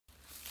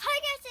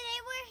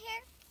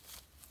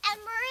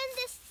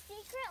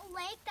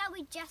that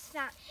we just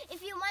found.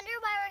 If you wonder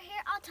why we're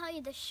here, I'll tell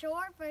you the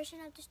short version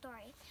of the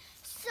story.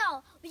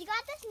 So, we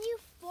got this new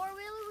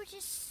four-wheeler, which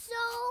is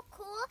so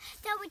cool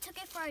that we took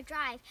it for a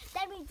drive.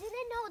 Then we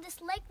didn't know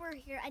this lake were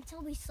here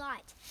until we saw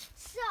it.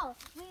 So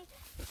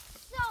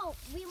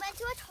we went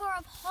to a tour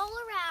of all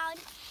around,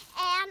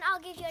 and I'll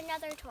give you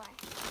another tour.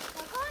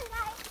 So go on,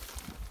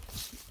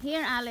 guys.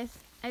 Here, Alice.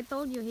 I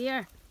told you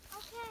here.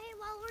 Okay,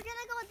 well, we're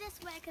gonna go this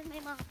way because my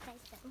mom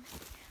plays them.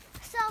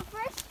 So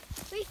first,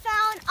 we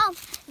found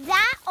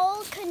that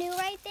old canoe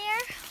right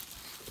there.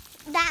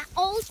 That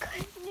old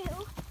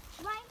canoe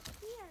right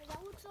here.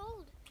 That looks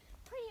old.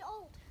 Pretty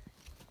old.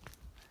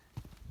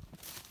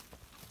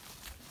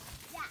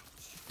 That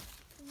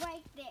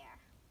right there.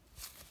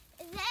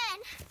 And then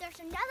there's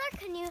another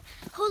canoe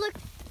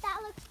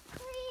that looks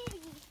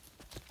pretty.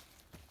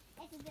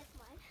 It's this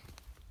one.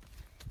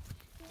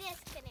 This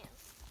canoe.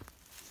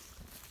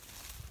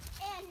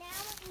 And now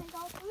we're going to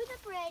go through the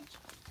bridge.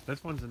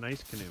 This one's a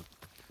nice canoe.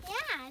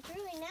 Yeah, it's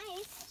really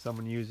nice.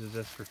 Someone uses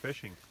this for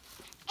fishing.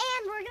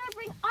 And we're going to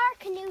bring our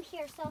canoe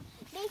here. So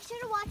make sure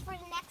to watch for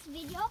the next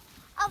video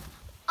of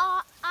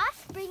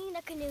us bringing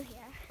the canoe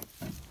here.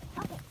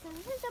 Okay, so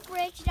this is the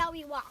bridge that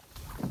we walk.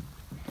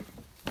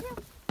 2,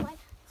 1,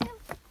 2,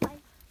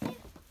 1, 2,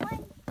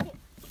 1, 2.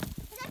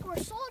 It's like we're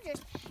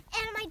soldiers.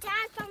 And my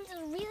dad found this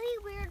really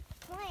weird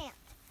plant.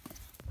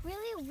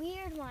 Really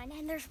weird one.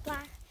 And there's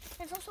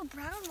also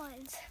brown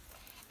ones.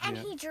 And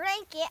he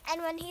drank it,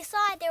 and when he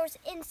saw it, there was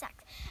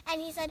insects.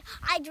 And he said,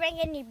 I drank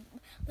it, and he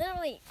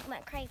literally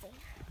went crazy.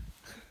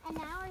 And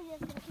now we're just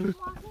going to keep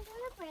walking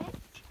through the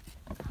bridge.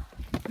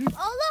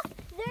 Oh, look,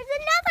 there's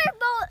another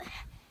boat.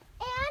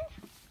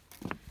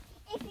 And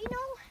if you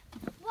know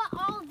what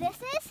all this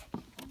is,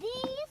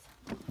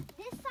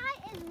 this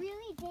side is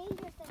really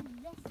dangerous than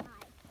this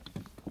side.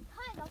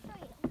 Hi, I'll show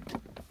you.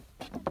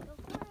 Go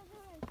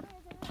further and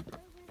further and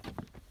further.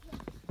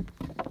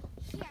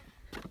 Here.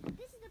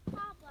 This is the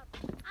problem.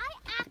 I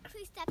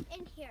actually stepped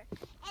in here,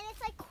 and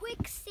it's like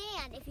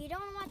quicksand. If you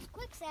don't know what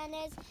quicksand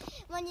is,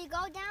 when you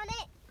go down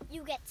it,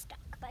 you get stuck.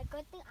 But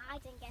good thing I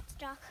didn't get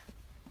stuck.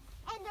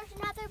 And there's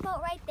another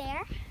boat right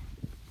there.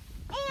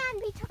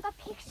 And we took a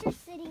picture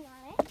sitting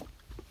on it.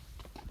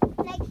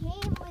 And I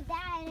came with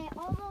that, and it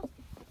almost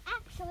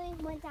actually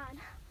went down.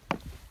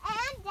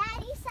 And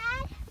Daddy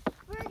said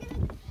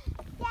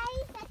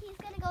he's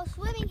gonna go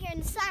swimming here in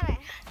the summer.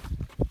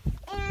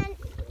 And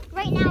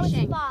right now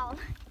it's fall.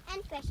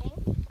 And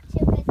fishing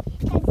too,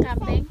 because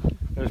Camping.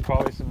 There's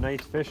probably some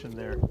nice fish in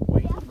there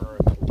waiting for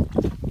us.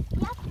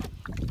 Yep.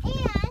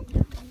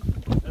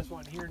 And This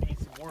one here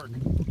needs some work.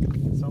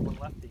 Someone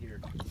left it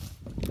here.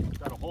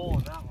 Got a hole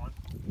in that one.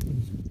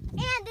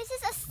 And this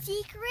is a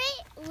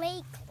secret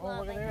lake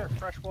club. Oh, look at there.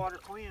 Freshwater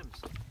clams.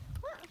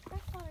 What?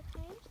 Freshwater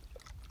clams?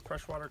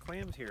 Freshwater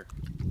clams here.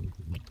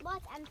 Well,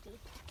 it's empty.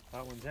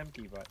 That one's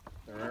empty, but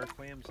there are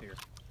clams here.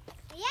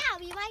 Yeah,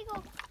 we might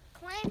go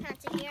clam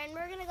hunting here, and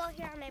we're going to go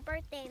here on my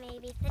birthday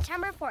maybe,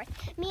 September 4th.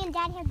 Me and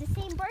Daddy have the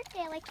same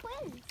birthday, like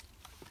twins.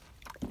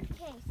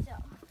 Okay, so.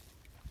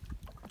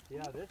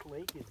 Yeah, this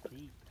lake is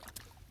deep.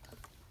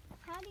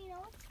 How do you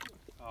know it's deep?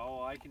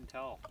 Oh, I can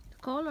tell.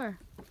 Color.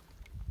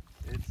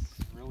 It's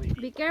really deep.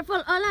 Be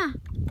careful, Ola.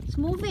 It's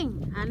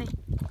moving, honey.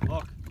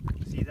 Look,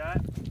 see that?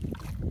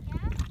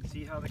 Yeah?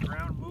 See how the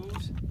ground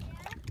moves? Yeah?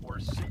 We're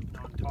sitting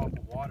on top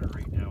of water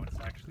right now. It's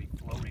actually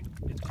floating.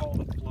 It's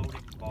called a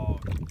floating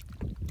bog.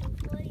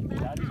 It's floating back.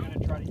 Daddy's going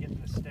to try to get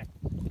the stick.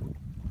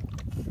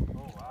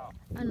 Oh, wow.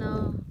 I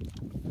know.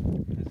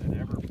 Is it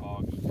ever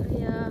boggy?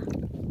 Yeah.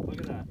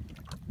 Look at that.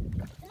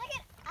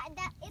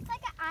 It's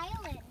like an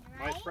island,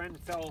 right? My friend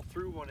fell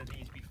through one of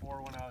these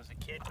before when I was a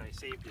kid, and I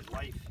saved his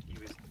life.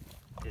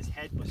 His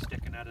head was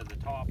sticking out of the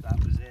top. That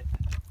was it.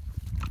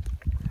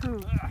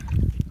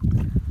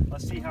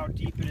 Let's see how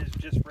deep it is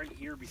just right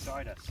here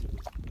beside us.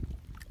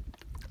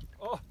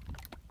 Oh!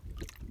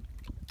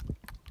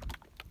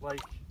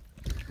 Like,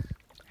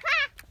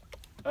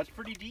 that's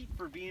pretty deep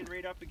for being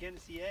right up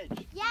against the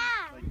edge. Yeah.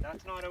 Like,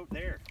 that's not out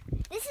there.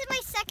 This is my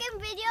second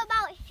video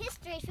about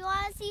history. If you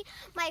want to see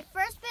my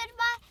first bit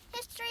about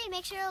history,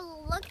 make sure to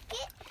look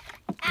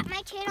at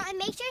my channel and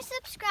make sure to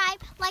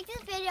subscribe, like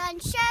this video, and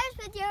share it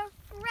with your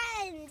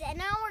friends. And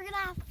now we're going to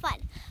have